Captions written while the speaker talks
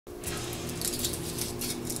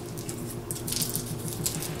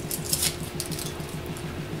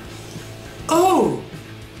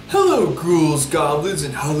ghouls, goblins,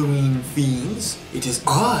 and Halloween fiends. It is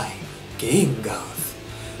I, Game Goth,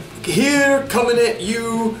 here coming at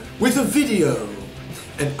you with a video.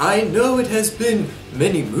 And I know it has been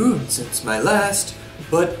many moons since my last,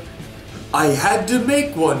 but I had to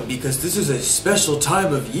make one because this is a special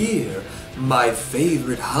time of year, my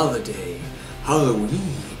favorite holiday,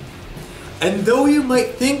 Halloween. And though you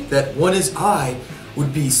might think that one as I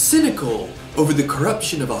would be cynical over the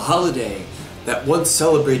corruption of a holiday that once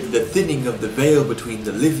celebrated the thinning of the veil between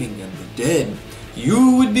the living and the dead,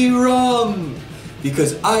 you would be wrong,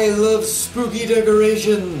 because I love spooky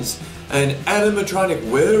decorations and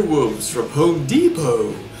animatronic werewolves from Home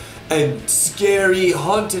Depot and scary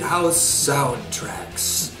haunted house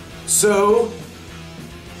soundtracks. So,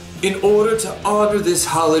 in order to honor this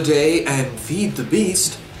holiday and feed the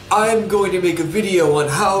beast, I'm going to make a video on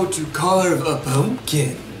how to carve a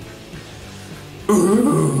pumpkin.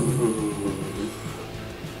 Ooh.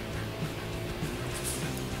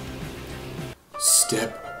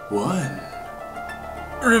 Step 1.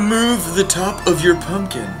 Remove the top of your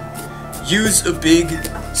pumpkin. Use a big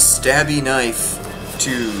stabby knife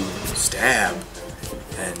to stab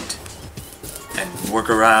and work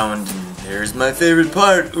around. And there's my favorite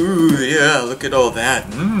part. Ooh, yeah, look at all that.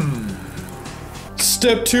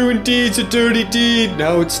 Step 2 indeed's a dirty deed.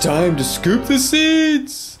 Now it's time to scoop the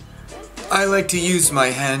seeds. I like to use my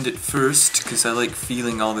hand at first because I like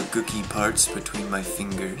feeling all the gooky parts between my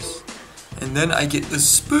fingers. And then I get the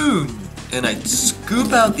spoon and I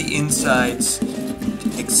scoop out the insides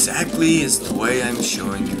exactly as the way I'm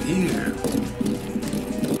showing you here.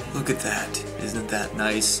 Look at that. Isn't that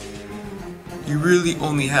nice? You really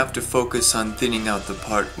only have to focus on thinning out the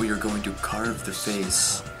part where you're going to carve the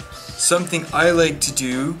face. Something I like to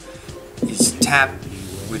do is tap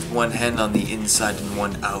with one hand on the inside and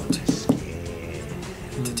one out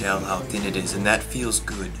to tell how thin it is, and that feels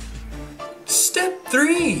good. Step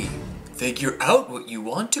 3. Figure out what you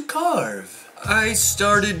want to carve. I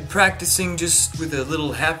started practicing just with a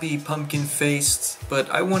little happy pumpkin face, but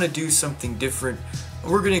I want to do something different.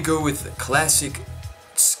 We're gonna go with the classic,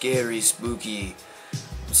 scary, spooky.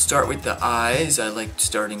 Start with the eyes. I like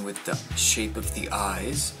starting with the shape of the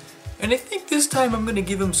eyes. And I think this time I'm gonna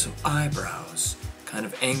give him some eyebrows. Kind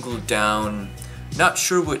of angled down. Not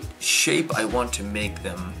sure what shape I want to make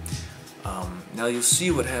them. Now you'll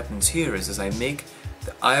see what happens here is as I make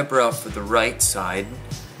the eyebrow for the right side,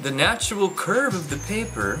 the natural curve of the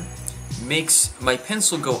paper makes my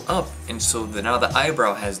pencil go up, and so now the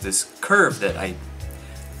eyebrow has this curve that I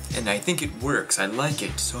think it works. I like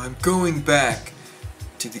it. So I'm going back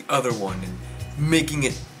to the other one and making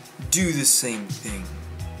it do the same thing.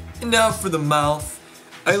 And now for the mouth.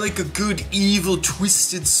 I like a good evil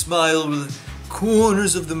twisted smile where the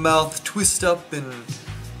corners of the mouth twist up and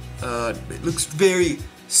it looks very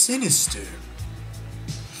sinister.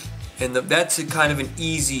 And that's a kind of an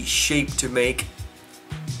easy shape to make,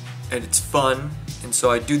 and it's fun. And so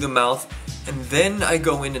I do the mouth, and then I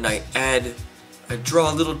go in and I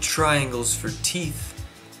draw little triangles for teeth,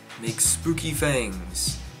 make spooky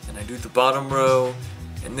fangs. And I do the bottom row,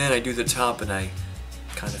 and then I do the top, and I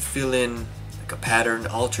kind of fill in like a pattern,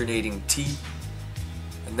 alternating teeth.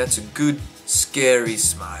 And that's a good, scary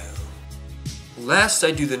smile. Last I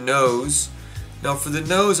do the nose. Now for the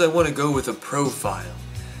nose I want to go with a profile.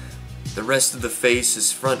 The rest of the face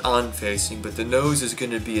is front on facing, but the nose is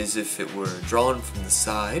going to be as if it were drawn from the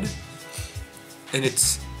side. And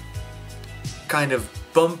it's kind of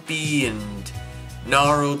bumpy and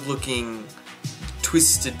gnarled looking,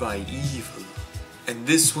 twisted by evil. And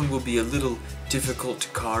this one will be a little difficult to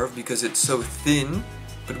carve because it's so thin,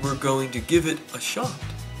 but we're going to give it a shot.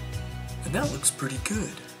 And that looks pretty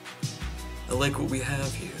good. I like what we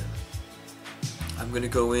have here. I'm going to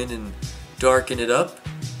go in and darken it up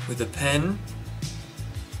with a pen,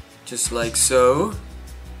 just like so.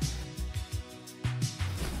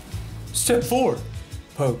 Step 4.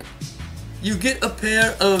 Poke. You get a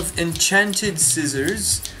pair of enchanted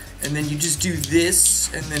scissors, and then you just do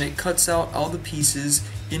this, and then it cuts out all the pieces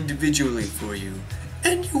individually for you.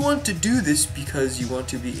 And you want to do this because you want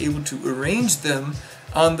to be able to arrange them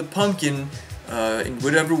on the pumpkin in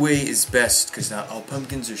whatever way is best, because not all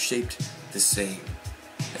pumpkins are shaped the same.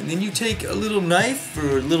 And then you take a little knife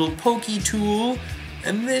or a little pokey tool,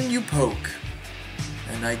 and then you poke.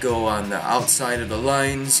 And I go on the outside of the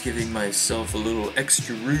lines, giving myself a little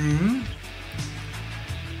extra room.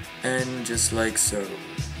 And just like so.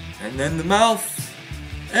 And then the mouth,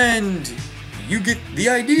 and you get the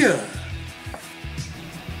idea.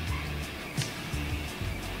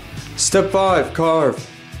 Step 5, carve.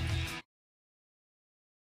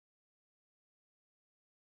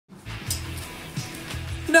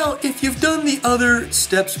 Now, if you've done the other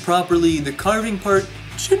steps properly, the carving part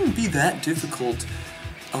shouldn't be that difficult.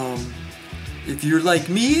 If you're like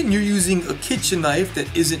me and you're using a kitchen knife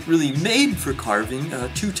that isn't really made for carving,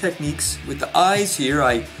 two techniques. With the eyes here,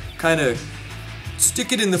 I kind of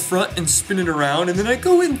stick it in the front and spin it around, and then I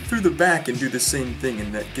go in through the back and do the same thing,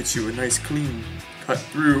 and that gets you a nice clean cut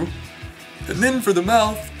through. And then for the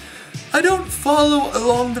mouth, I don't follow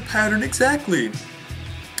along the pattern exactly.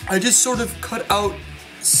 I just sort of cut out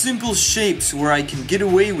simple shapes where I can get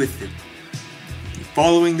away with it.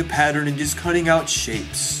 Following the pattern and just cutting out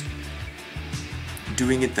shapes.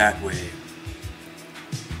 Doing it that way.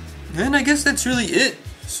 And I guess that's really it.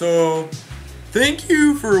 So, thank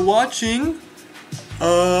you for watching.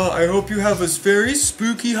 I hope you have a very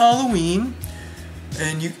spooky Halloween.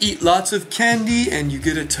 And you eat lots of candy and you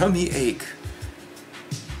get a tummy ache.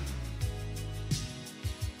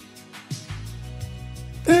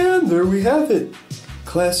 And there we have it.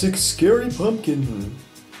 Classic scary pumpkin.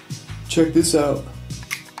 Check this out.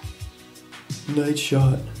 Night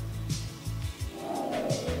shot.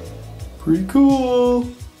 Pretty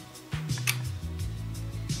cool.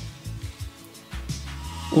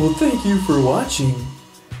 Well, thank you for watching.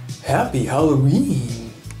 Happy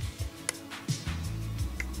Halloween.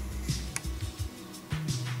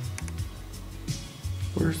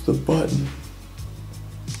 Where's the button?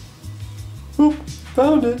 Oop,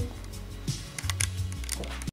 found it.